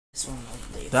This one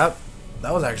I'll leave.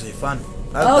 That was actually fun.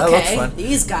 That looks fun.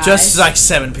 These guys. Just like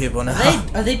 7 people now.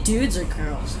 Are they dudes or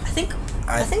girls? I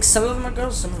think some of them are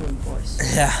girls, some of them are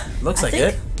boys. Yeah, looks like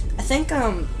it. I think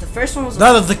the first one was.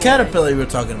 No, the caterpillar you were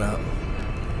talking about.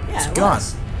 Yeah, it's gone.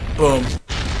 Boom.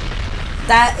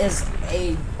 That is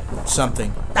a.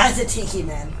 Something. That's a tiki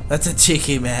man. That's a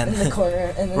tiki man. In the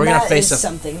corner, and then we're gonna face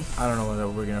something. I don't know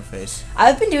what we're gonna face.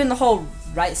 I've been doing the whole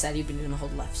right side. You've been doing the whole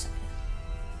left side.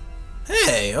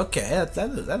 Hey, okay,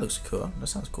 that looks cool. That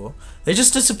sounds cool. They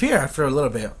just disappear after a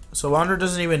little bit, so Wander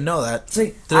doesn't even know that. It's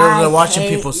like, they're watching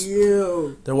people. They're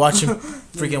You. watching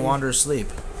freaking Wander sleep.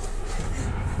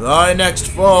 Thy next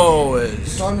foe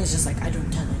is. Storm is just like, I don't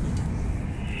tell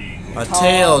anything. A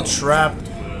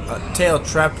tail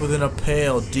trapped within a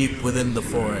pail deep within the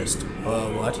forest.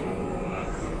 What?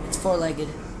 It's four-legged.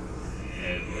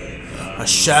 A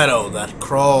shadow that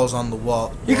crawls on the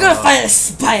wall. You're gonna fight a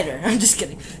spider. I'm just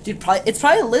kidding, dude. It's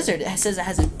probably a lizard. It says it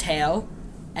has a tail,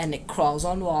 and it crawls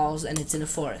on walls, and it's in a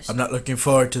forest. I'm not looking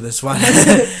forward to this one.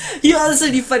 You all of a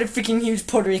sudden you fight a freaking huge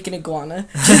Puerto Rican iguana.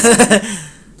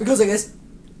 Because I guess.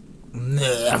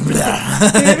 Have you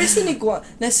ever seen iguana?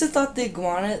 Nessa thought the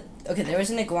iguana. Okay, there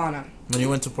was an iguana. When you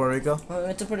went to Puerto Rico? When we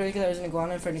went to Puerto Rico, there was an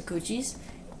iguana in front of Coochie's.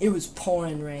 It was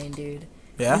pouring rain, dude.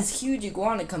 Yeah. This huge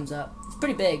iguana comes up. It's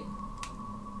pretty big.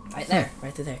 Right there,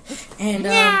 right through there. And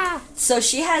so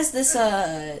she has this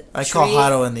I tree. call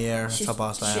Hado in the air. That's how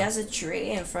boss I am. She has a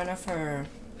tree in front of her.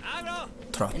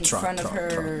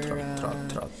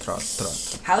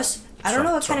 House. I don't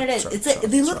know what kind it is. It's like,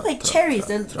 they look like cherries.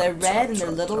 They're red and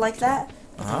they're little like that.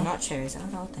 But they're not cherries. I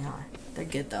don't know what they are. They're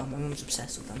good though. My mom's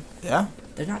obsessed with them. Yeah.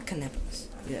 They're not cannibals.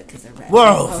 Yeah, because they're red.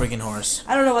 Whoa, freaking horse.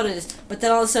 I don't know what it is. But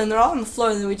then all of a sudden they're all on the floor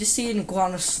and then we just see an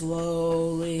iguana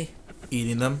slowly.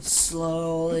 Eating them?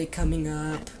 Slowly coming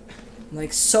up.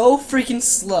 Like, so freaking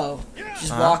slow.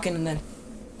 Just walking and then...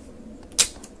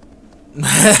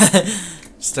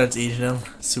 Starts eating them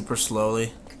super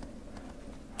slowly.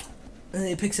 And then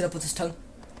he picks it up with his tongue.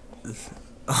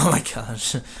 Oh my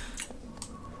gosh.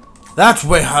 That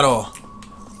way, Hado.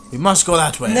 We must go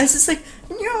that way. And Nessa's like,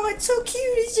 no, it's so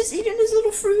cute. He's just eating his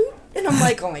little fruit. And I'm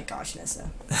like, oh my gosh,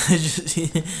 Nessa.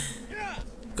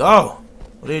 Go.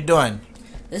 What are you doing?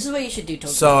 This is what you should do,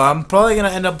 Tokyo. So I'm probably gonna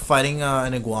end up fighting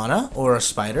an iguana or a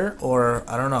spider or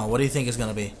I don't know. What do you think it's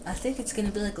gonna be? I think it's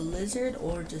gonna be like a lizard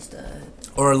or just a.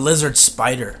 Or a lizard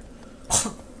spider.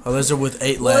 A lizard with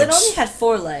 8 legs. Well, it only had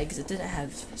 4 legs. It didn't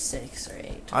have 6 or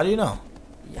 8. How do you know?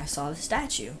 I saw the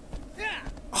statue.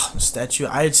 Oh, the statue.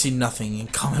 I had seen nothing in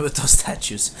common with those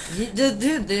statues.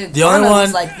 The only one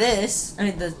was like this. I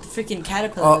mean, the freaking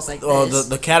caterpillar was like this. Oh,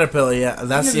 the caterpillar. Yeah,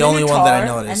 that's the only one that I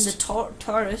noticed. And the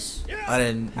Taurus. I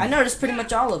didn't. I noticed pretty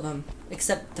much all of them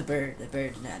except the bird. The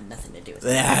bird had nothing to do with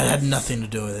it. Yeah, it had nothing to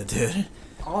do with it, dude.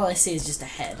 All I see is just a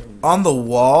head. On the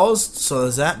walls. So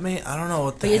does that mean I don't know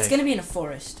what the But heck. it's gonna be in a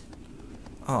forest.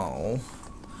 Oh,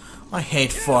 I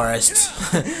hate forests.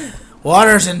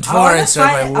 Waters and forests are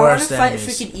my worst enemies. I want to fight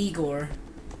freaking Igor.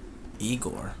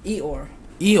 Igor. Eeyore.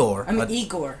 Eeyore. I mean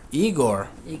Igor. Igor.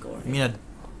 Igor. You mean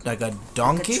like a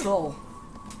donkey? Like a troll.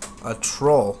 A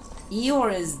troll.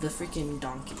 Eeyore is the freaking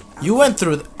donkey. You went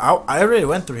through. I already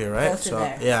went through here, right? Go through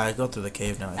there. Yeah, I go through the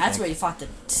cave now. That's where you fought the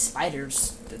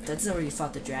spiders. That's where you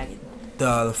fought the dragon.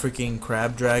 The freaking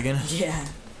crab dragon. Yeah.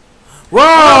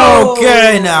 Whoa!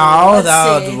 Okay, Oh, now let's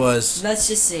that see. was. Let's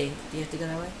just see. Do you have to go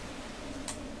that way?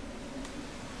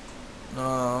 I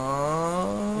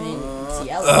mean, it's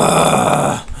yellow.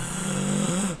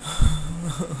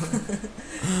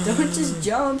 Don't just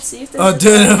jump. See if there's. Oh,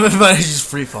 dude, everybody's just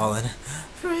free falling.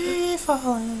 Free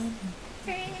falling.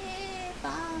 Free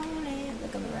falling.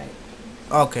 Look on the right.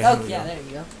 Okay. Oh, yeah, there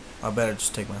you go. I better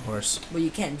just take my horse. Well,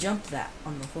 you can't jump that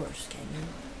on the horse, can you?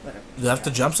 Whatever. Do I have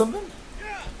to jump something?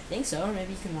 I think so, or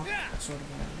maybe you can walk sort of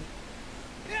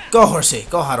around. Go, horsey.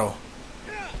 Go, Hado.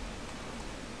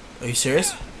 Are you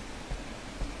serious?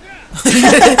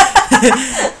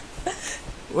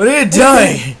 What are you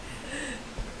doing?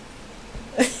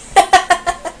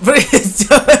 What are you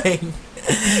doing?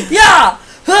 Yeah!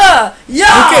 Huh!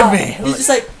 Yeah! Look at me. He's just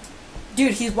like,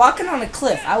 dude, he's walking on a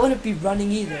cliff. I wouldn't be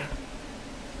running either.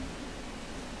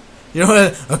 You know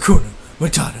what? Akuna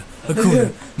Matata.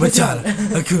 Akuna Matata.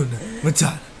 Akuna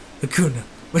Matata. Akuna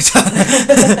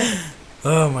Matata.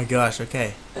 Oh my gosh,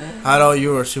 okay. Hado,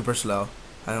 you are super slow.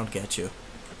 I don't get you.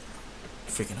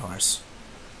 Freaking horse.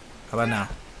 How about now?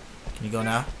 Can you go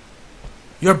now?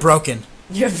 You're broken.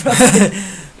 You're broken.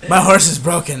 My horse is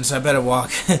broken, so I better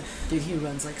walk. Dude, he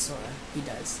runs like Sora. He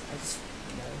does. I just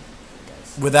know he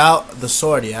does. Without the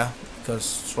sword, yeah? Because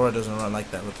Sora doesn't run like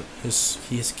that with his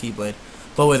Keyblade.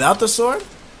 But without the sword,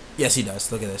 Yes, he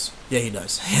does. Look at this. Yeah, he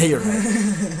does. Yeah, you're right.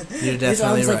 You're His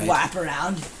definitely arms right. like wrap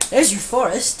around. There's your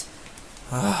forest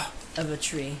Ah. of a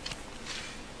tree.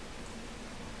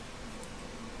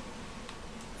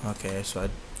 Okay, so I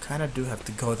kind of do have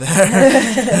to go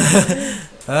there.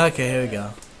 Okay, here we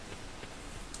go.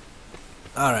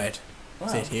 Alright.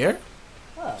 Is it here?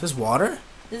 Oh, Is this water?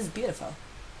 this is beautiful.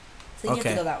 I think you have Okay.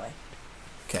 to go that way.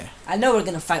 Okay. I know we're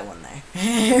gonna fight one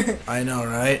there. I know,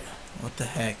 right? What the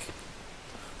heck?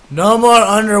 No more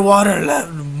underwater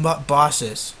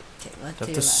bosses. Okay, let's Do I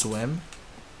do have to that. swim?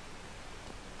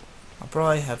 I'll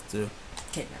probably have to.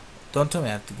 Okay, no. Don't tell me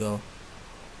I have to go.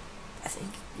 I think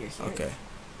you're here. Okay.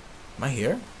 Am I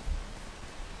here?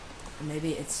 Or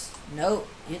maybe it's no.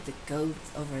 You have to go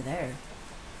over there.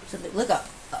 So look up,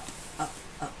 up, up,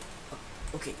 up, up.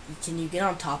 Okay, can you get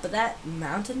on top of that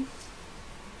mountain?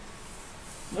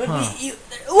 What, Huh.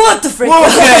 What the frick?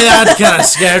 Okay, that kind of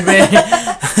scared me.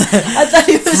 I thought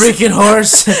he was Freaking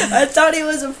horse. I thought he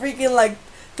was a freaking like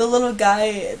the little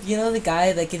guy. You know the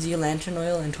guy that gives you lantern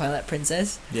oil in Twilight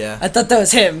Princess. Yeah. I thought that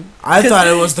was him. I thought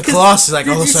it was the 'cause Colossus. Like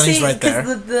all of a did you sudden he's see- right there.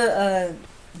 'cause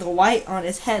the white on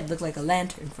his head looked like a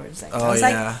lantern for a second. Oh, I was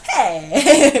yeah. like,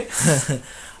 hey.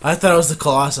 I thought it was the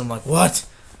Colossus. I'm like, what?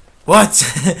 What?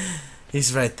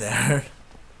 He's right there.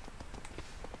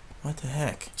 What the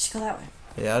heck? Just go that way.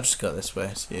 Yeah, I'll just go this way.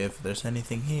 See if there's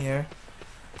anything here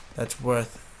that's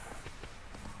worth.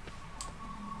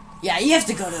 Yeah, you have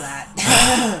to go to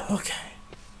that. Okay.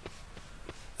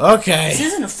 Okay. This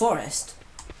isn't a forest.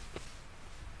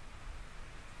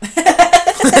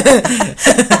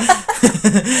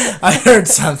 I heard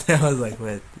something. I was like,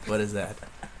 wait, what is that?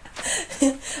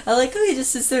 I like how he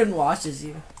just sits there and watches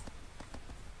you.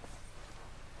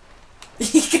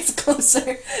 He gets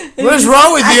closer. What is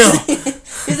wrong with you?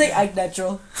 He's like, act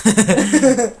natural.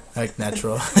 Like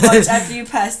natural. Watch after you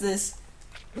pass this.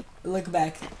 Look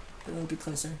back. It'll be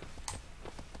closer.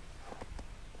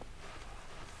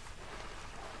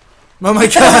 Oh my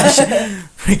gosh!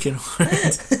 Freaking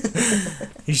horse.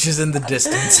 He's just in the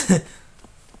distance.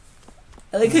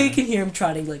 I like how you can hear him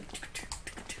trotting like.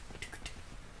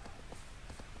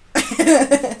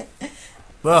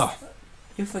 Well,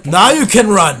 You fucking now you can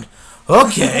run.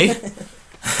 Okay.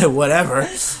 Whatever.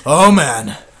 Oh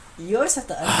man. You always have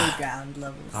the underground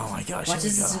levels. Oh my gosh. Watch Here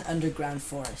this we is go. an underground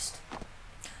forest.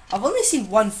 I've only seen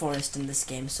one forest in this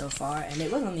game so far, and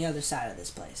it was on the other side of this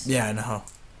place. Yeah, I know.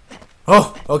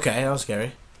 Oh, okay. That was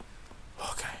scary.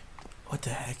 Okay. What the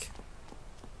heck?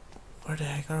 Where the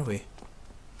heck are we?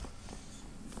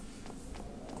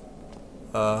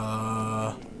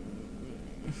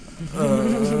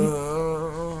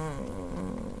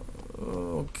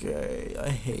 Okay. I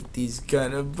hate these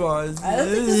kind of bosses. I don't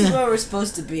think this is where we're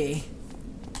supposed to be.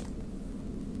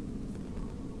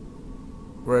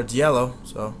 Where it's yellow,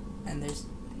 so. And there's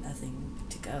nothing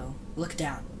to go. Look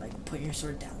down. Like, put your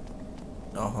sword down.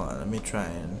 Oh, hold on. Let me try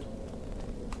and.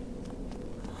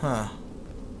 Huh.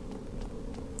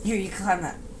 Here, you can climb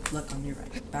that. Look on your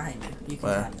right. Behind you. You can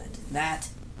Where? climb that. That.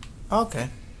 Okay.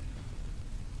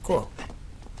 Cool.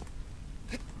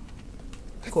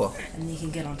 Cool. And you can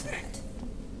get onto that.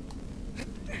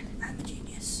 I'm a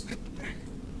genius.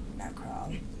 Now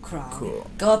crawl. Crawl. Cool.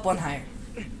 Go up one higher.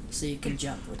 So you can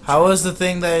jump with How was the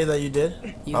thing that you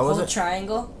did? You How was hold it?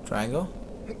 triangle, Triangle?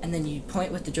 and then you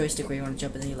point with the joystick where you want to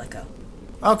jump, and then you let go.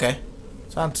 Okay.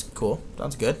 Sounds cool.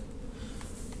 Sounds good.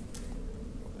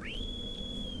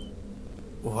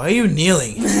 Why are you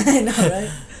kneeling? I know,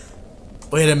 right?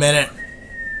 Wait a minute.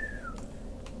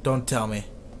 Don't tell me.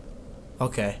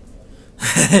 Okay.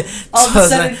 All of So a it's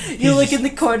sudden, like- you look in the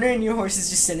corner, and your horse is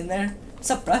just sitting there.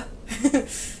 What's up, bruh?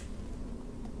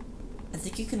 I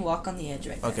think you can walk on the edge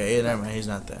right there. Okay, yeah, never mind. He's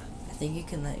not there. I think you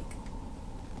can, like...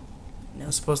 No,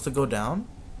 I'm supposed to go down?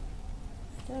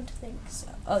 I don't think so.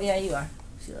 Oh, yeah, you are.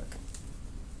 See, look.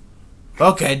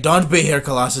 Okay, don't be here,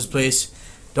 Colossus, please.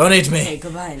 Don't eat Okay, me. go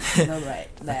behind. Go right.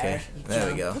 There. Okay, You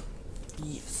there we jump. go.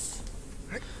 Yes.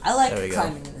 I like There we go.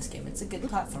 climbing in this game. It's a good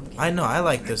platform game. I know, I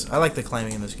like this. I like the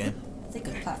climbing in this game. It's a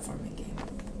good platforming game.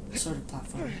 Sort of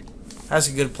platforming. Has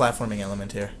a good platforming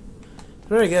element here.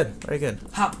 Very good, very good.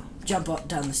 Hop, jump up,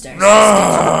 down the stairs.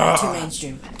 No! Too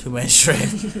mainstream. Too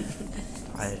mainstream.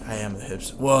 I am the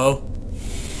hips. Whoa.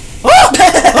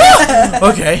 Oh!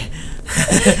 Okay.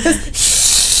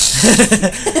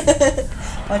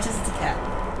 Watch as it's a cat.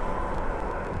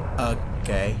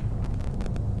 Okay.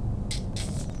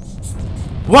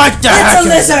 What the It's heck? a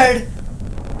lizard!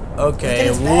 Look at Okay,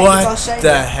 his bag, it's all what shiny.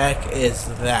 the heck is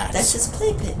that? That's his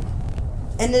playpen.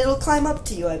 And it'll climb up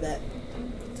to you, I bet.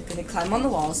 They're gonna climb on the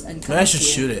walls and come Maybe I up should to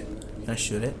you. shoot it. Can I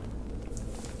shoot it?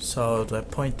 So, do I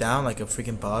point down like a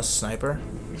freaking boss sniper?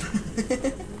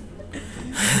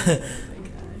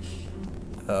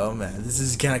 Oh man, this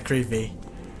is kind of creepy.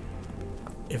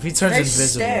 If he turns There's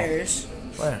invisible. stairs.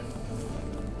 Where?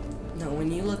 No,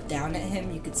 when you look down at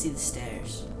him, you can see the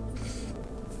stairs.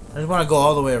 I just want to go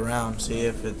all the way around, see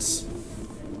if it's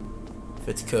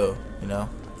cool, you know.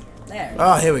 There.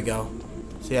 Oh, here we go.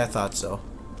 See, I thought so.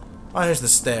 Oh, here's the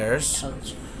stairs. Told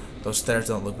you. Those stairs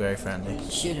don't look very friendly.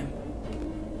 Shoot him.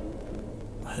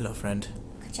 Oh, hello, friend.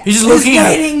 Good job. He's just looking at.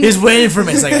 waiting. He's waiting for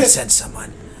me. It's like I sent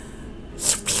someone.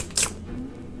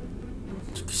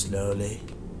 Slowly.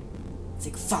 It's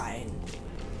like, fine.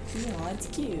 No, it's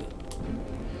cute.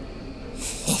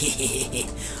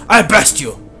 I best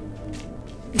you.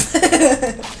 It's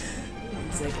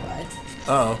like, what? Uh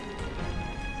oh.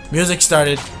 Music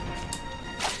started.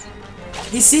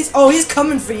 He sees. Oh, he's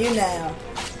coming for you now.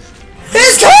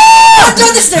 He's coming!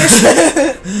 Down the stairs.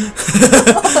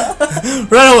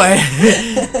 Run away.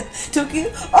 Took you.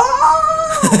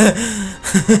 Oh!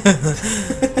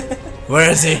 Where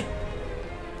is he?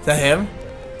 Is that him?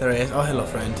 There he is. Oh, hello,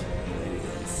 friend.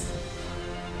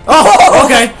 Oh,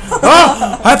 okay.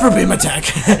 Oh, hyper beam attack.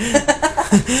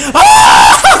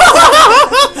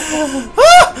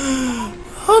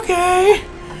 Okay.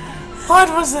 What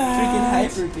was that? Freaking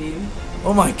hyper beam.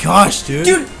 Oh my gosh, dude.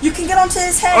 Dude, you can get onto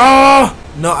his head. Oh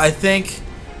no, I think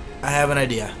I have an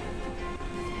idea.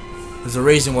 There's a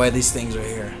reason why these things are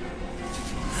here.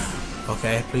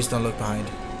 Okay, please don't look behind.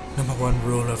 Number 1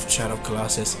 rule of Shadow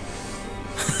Colossus.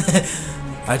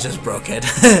 I just broke it.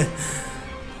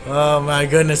 Oh my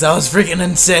goodness, that was freaking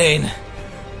insane.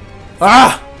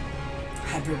 Ah!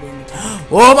 Hyper beam attack.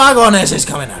 Oh my goodness, he's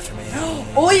coming after me.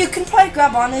 Oh, you can probably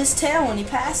grab onto his tail when he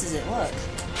passes it. Look.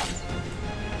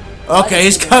 Okay,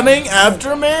 he's coming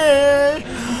after me.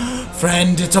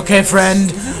 Friend, it's okay,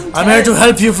 friend. I'm here to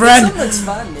help you, friend. This one looks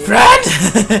fun, dude. Friend!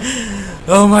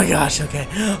 Oh my gosh, okay.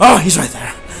 Oh, he's right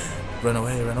there. Run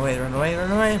away, run away, run away,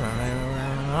 run away, run away, run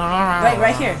away.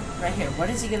 Right here. Right here. What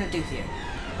is he gonna do here?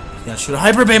 He's gonna shoot a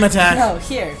hyper beam attack. No,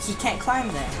 here. He can't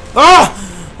climb there. Oh!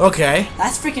 Okay.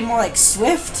 That's freaking more like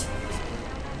Swift.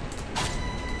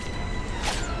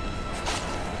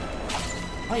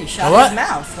 Oh, you shot What? his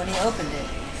mouth when he opened it.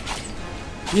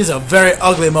 He's a very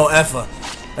ugly mo-effa.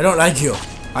 I don't like you.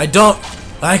 I don't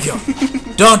like you.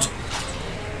 Don't.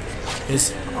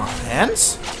 His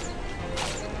hands?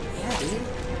 Yeah, dude.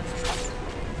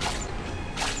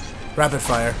 Rapid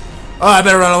fire. Oh, I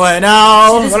better run away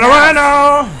now. Shoot his Run away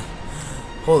now.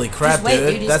 Holy crap, Just wait, dude.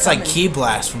 dude, he's That's like coming. Key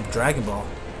Blast from Dragon Ball.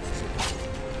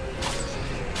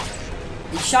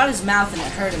 He shot his mouth and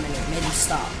it hurt him and it made him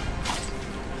stop.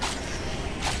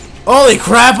 Holy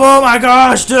crap, oh my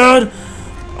gosh, dude.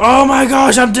 Oh my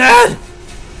gosh, I'm dead.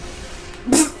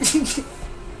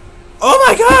 Oh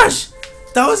my gosh.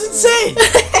 That was insane.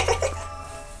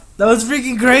 That was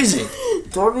freaking crazy.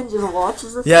 Dorman just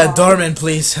watches the Yeah, Dorman,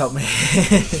 please help me.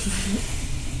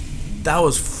 That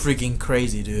was freaking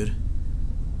crazy, dude.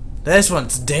 This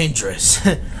one's dangerous.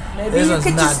 Maybe This you one's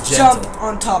could not just gentle. jump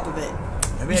on top of it.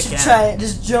 Maybe You I should can. try it.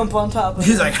 Just jump on top of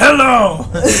He's it. like, hello.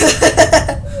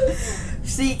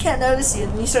 So you can't notice you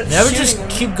and you start Never shooting just him.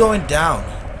 keep going down.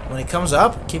 When he comes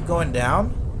up, keep going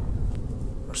down.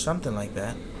 Or something like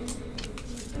that.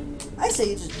 I say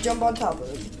you just jump on top of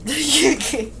him.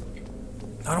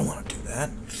 I don't want to do that.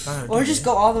 Or just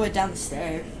go all the way down the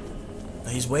stairs.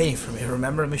 He's waiting for me.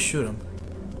 Remember, let me shoot him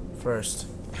first.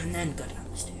 And then go down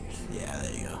the stairs. Yeah,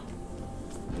 there you go.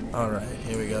 Alright,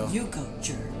 here we go. You go,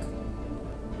 jerk.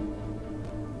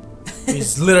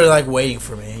 He's literally like waiting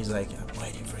for me. He's like, I'm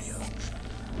waiting for you.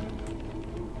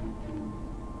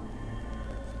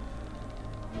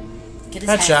 Get his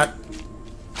Headshot.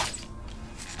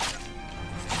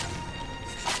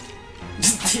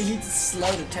 He's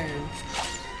slow to turn.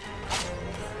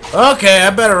 Okay, I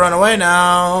better run away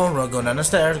now. Go down the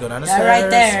stairs. Go down the Yeah, stairs. right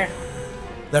there.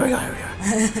 There we go. Here we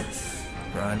go.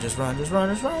 Run, just run, just run,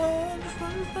 just run. Just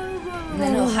run, just run, just run. And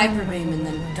then he'll hyper beam and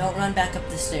then don't run back up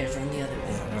the stairs, run the other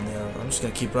way. Yeah, run the other. I'm just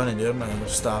gonna keep running, dude. I'm not gonna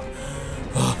stop.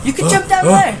 You can jump down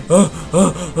there!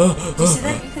 Did you see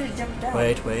that? You could have jumped down.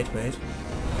 Wait.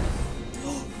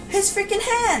 His freaking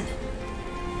hand!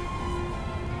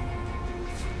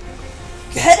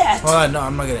 Get it! Oh no,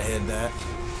 I'm not gonna hit that.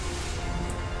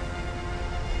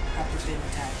 Hyper beam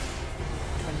attack.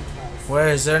 2012. Where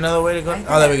is there another way to go? Right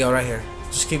Oh, there we there. go, right here.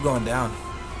 Just keep going down.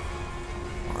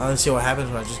 Let's see what happens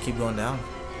when I just keep going down.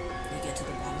 You get to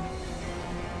the bottom.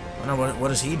 I wonder what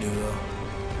does he do though?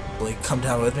 Will he come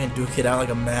down with me and duke it out like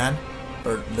a man?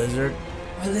 Or lizard?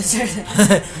 Or lizard.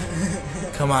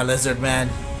 Come on, lizard man.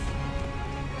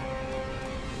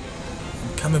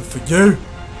 I'm coming for you.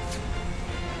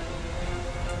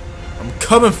 I'm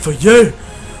coming for you.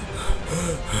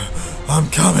 I'm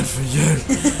coming for you.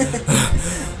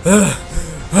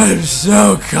 I'm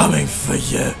so coming for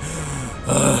you.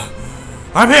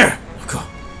 I'm here. Go.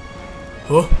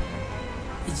 Oh.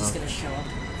 He's just gonna show up.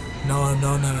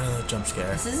 No, jump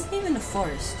scare. This isn't even a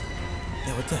forest.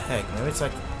 Yeah, what the heck? Maybe it's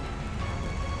like...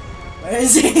 Where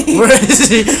is he? Where is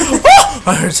he? Oh,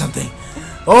 I heard something.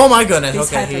 Oh my goodness.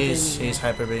 He's Okay, he's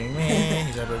hyper beaming me.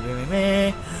 He's hyper beaming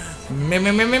me.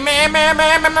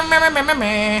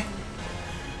 Me.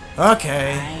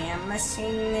 Okay. I am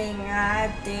singing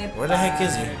at the Where the heck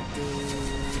is he?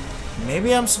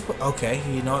 Maybe I'm supposed... Okay,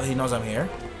 he knows I'm here.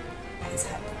 He's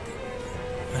hyper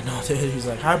beaming. I know, dude. He's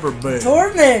like hyper beam.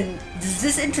 Tormund, does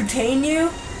this entertain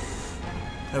you?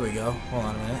 There we go. Hold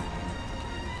on a minute.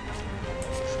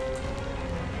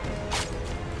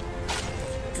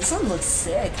 This one looks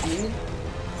sick, dude.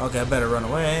 Okay, I better run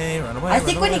away. Run away. I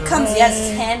think when he comes, he has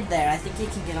his hand there. I think he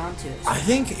can get onto it. I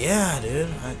think, yeah, dude.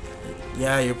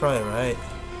 Yeah, you're probably right.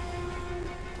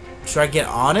 Should I get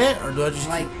on it, or do I just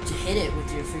like to hit it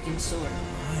with your freaking sword?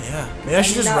 Oh yeah, maybe I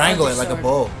should just not wrangle with it the like a sword.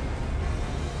 bull.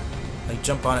 Like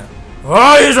jump on it.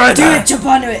 Oh, he's right Do there. it! Jump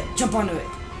onto it! Jump onto it!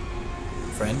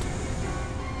 Friend.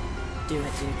 Do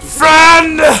it, dude.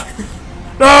 Friend.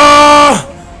 No.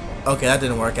 Okay, that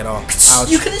didn't work at all. Ouch.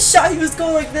 You could have shot. He was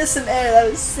going like this in the air.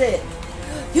 That was sick.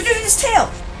 You did his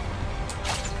tail.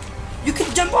 You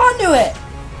could jump onto it.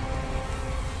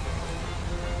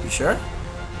 You sure?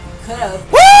 Could have.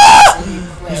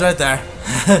 He's right there.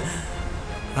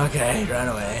 Okay, run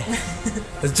away.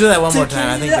 Let's do that one more time.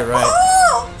 I think you're right.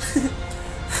 Oh!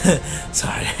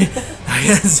 Sorry.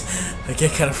 I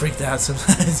get kind of freaked out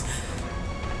sometimes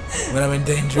when I'm in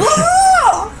danger.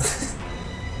 Oh!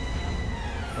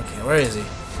 Okay, where is he?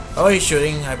 Oh, he's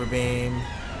shooting hyper beam.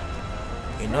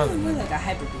 Another Look one. like a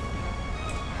hyper beam.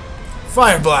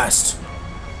 Fire blast.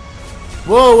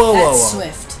 Whoa, whoa, whoa, That's whoa.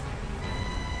 Swift.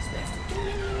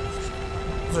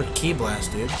 Those are key blasts,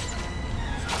 dude.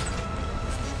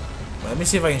 Let me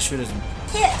see if I can shoot his.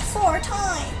 Hit 4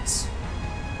 times.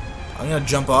 I'm gonna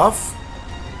jump off.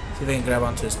 See if I can grab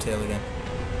onto his tail again.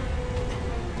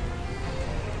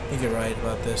 I think you're right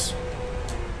about this.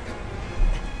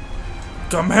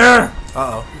 Come here!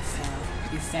 Uh oh.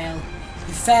 You fail. You fail.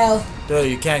 You fail.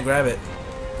 Dude, you can't grab it.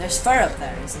 There's fur up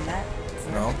there, isn't that?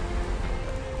 Fur? No.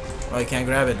 Oh, you can't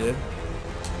grab it, dude.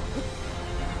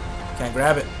 Can't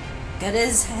grab it. Get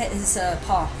his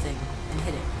paw thing and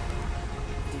hit it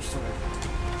with your sword.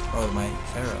 Oh, my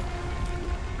arrow.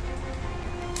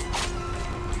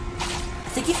 I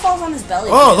think he falls on his belly.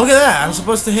 Oh, look at that! I'm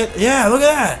supposed to hit. Yeah, look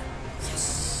at that!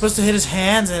 Supposed to hit his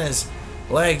hands and his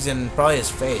legs and probably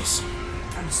his face.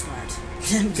 I'm smart.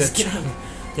 I'm just Good kidding. job.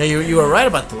 Yeah, you were right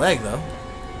about the leg though.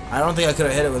 I don't think I could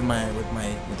have hit it with my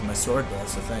sword, but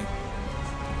that's the thing.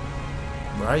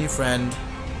 Where are you, friend?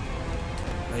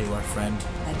 There you are, friend.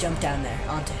 I jumped down there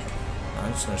onto him.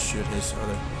 I'm just gonna shoot his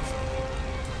other.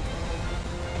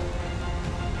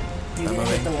 You Stop didn't hit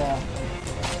moving. the wall.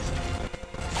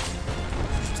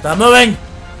 Stop moving!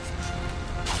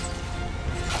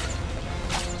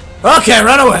 Okay,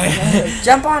 run away!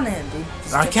 Jump on him, dude.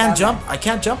 Just I jump can't down jump. there. I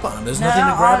can't jump on him. There's No, nothing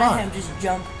to grab on on. him. Just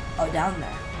jump down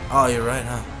there. Oh, you're right,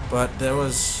 huh? But there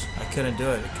was. I couldn't do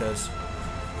it because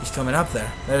he's coming up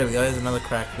there. There we go. There's another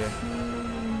crack here.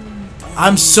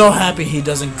 I'm so happy he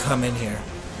doesn't come in here.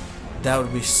 That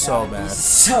would be so That would be bad.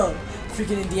 So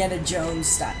freaking Indiana Jones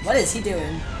style. What is he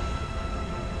doing?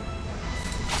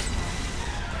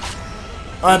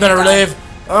 Oh, I better relieve.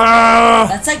 Ah!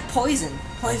 That's like poison.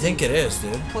 I think it is,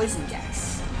 dude. Poison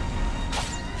gas.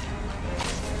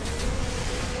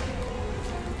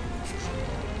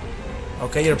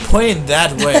 Okay, you're pointing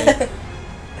that way.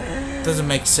 Doesn't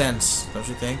make sense, don't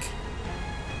you think?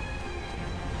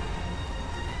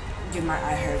 Dude, my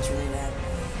eye hurts really bad.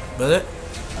 Does it?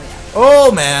 Oh yeah.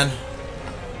 Oh man,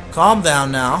 calm down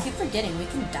I now. keep forgetting we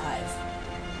can dive.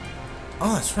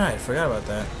 Oh, that's right. I forgot about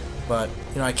that. But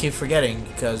you know, I keep forgetting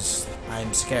because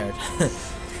I'm scared.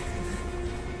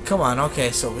 Come on.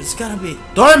 Okay, so it's gotta be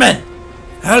Dorman.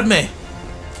 Help me.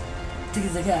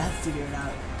 Because I gotta figure it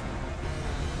out.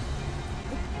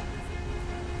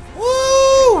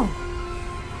 Woo!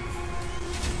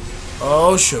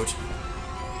 Oh shoot.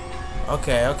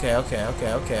 Okay. Okay.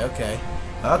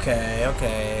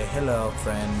 Hello,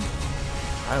 friend.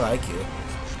 I like you.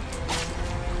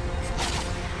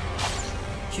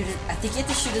 Shoot it. I think you have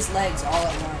to shoot his legs all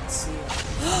at once.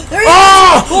 There he is!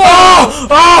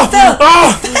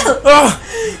 Oh!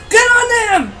 Get on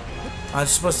him! I'm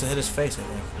supposed to hit his face, I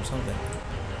think, or something.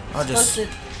 I'll Supposed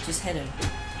just. to just hit him.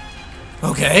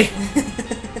 Okay.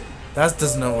 That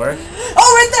doesn't work.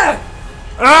 Oh, right there!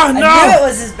 Oh I knew it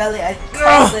was his belly. I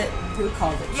called it. Who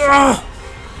called it?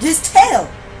 His tail!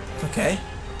 Okay.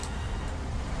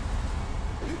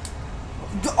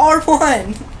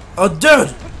 R1! Oh,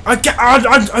 dude! I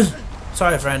can't.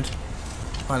 Sorry, friend.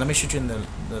 Come on, let me shoot you in the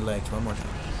legs one more time.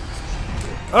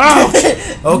 Oh!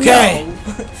 Okay. No.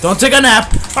 Don't take a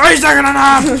nap. Oh, he's taking a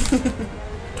nap.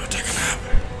 Don't take a nap.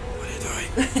 What are you doing?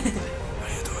 What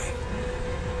are you doing?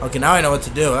 Okay, now I know what to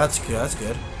do. That's good. That's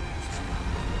good.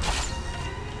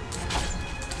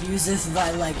 Useth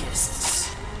thy legists.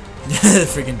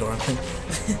 Freaking dorm.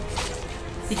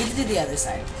 You get to do the other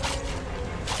side.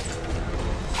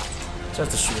 Just have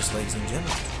to shoot his legs in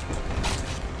general.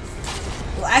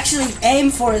 Well, actually, aim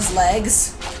for his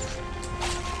legs.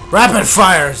 Rapid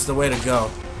fire is the way to go.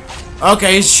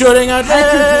 Okay, he's shooting at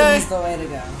Hyper beam me. is the way to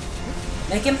go.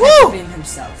 Make him hyper beam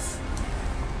himself.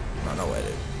 No way,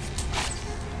 dude.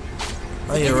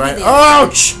 Oh, You you're can right. do the other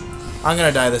Ouch! I'm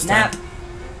gonna die this Nap. time.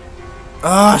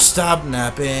 Oh, stop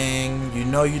napping. You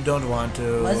know you don't want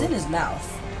to. What's in his mouth?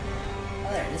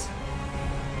 Oh, there it is.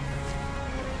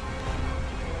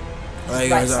 There you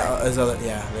go. Right His, side. his other,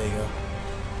 yeah, there you go.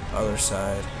 Other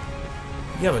side.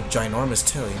 You have a ginormous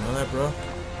tail, you know that, bro?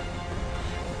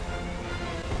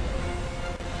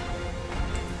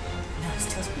 No, his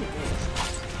tail's pretty big.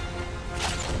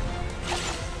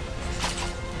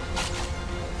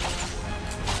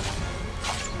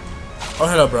 Oh,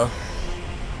 hello, bro.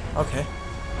 Okay.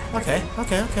 Okay.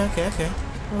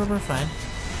 We're fine.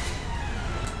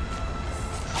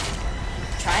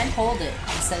 Try and hold it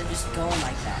instead of just going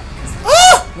like that. 'Cause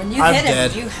Ah! when you I'm hit him,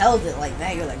 dead. you held it like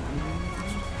that. You're like,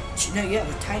 no, you have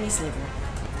a tiny sliver.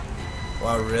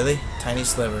 Wow, really? Tiny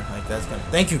sliver. Like, that's gonna.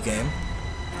 Thank you, game.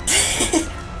 I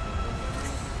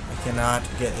cannot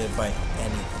get hit by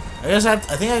anything. I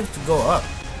think I have to go up.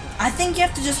 I think you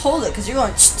have to just hold it because you're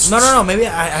going. No. Maybe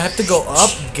I have to go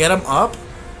up, get him up,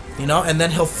 you know, and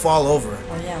then he'll fall over.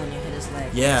 Oh yeah, when you hit his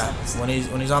leg. Yeah, when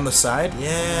he's on the side.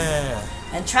 Yeah.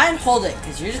 And try and hold it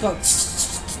because you're just going.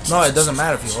 No, it doesn't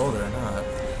matter if you hold it or not.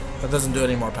 That doesn't do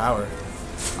any more power.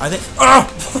 I think. Oh!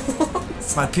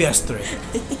 It's my PS3.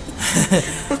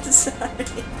 I'm sorry.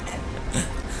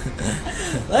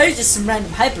 Well, there's just some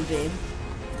random hyper beam.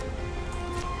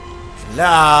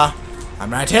 La,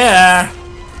 I'm right here.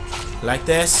 Like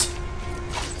this.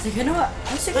 So you know what?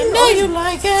 I'm sick of I you. know you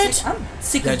like it. I'm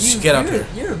sick Yeah, of just you. get up here.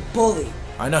 You're a bully.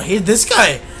 I know this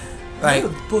guy. Like,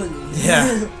 You're a bully.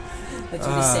 yeah. That's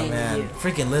what he's Oh saying to man, you.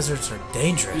 freaking lizards are He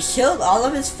dangerous. killed all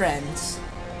of his friends.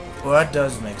 Well, that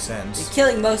does make You're sense.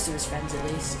 killing most of his friends, at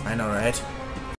least. I know, right?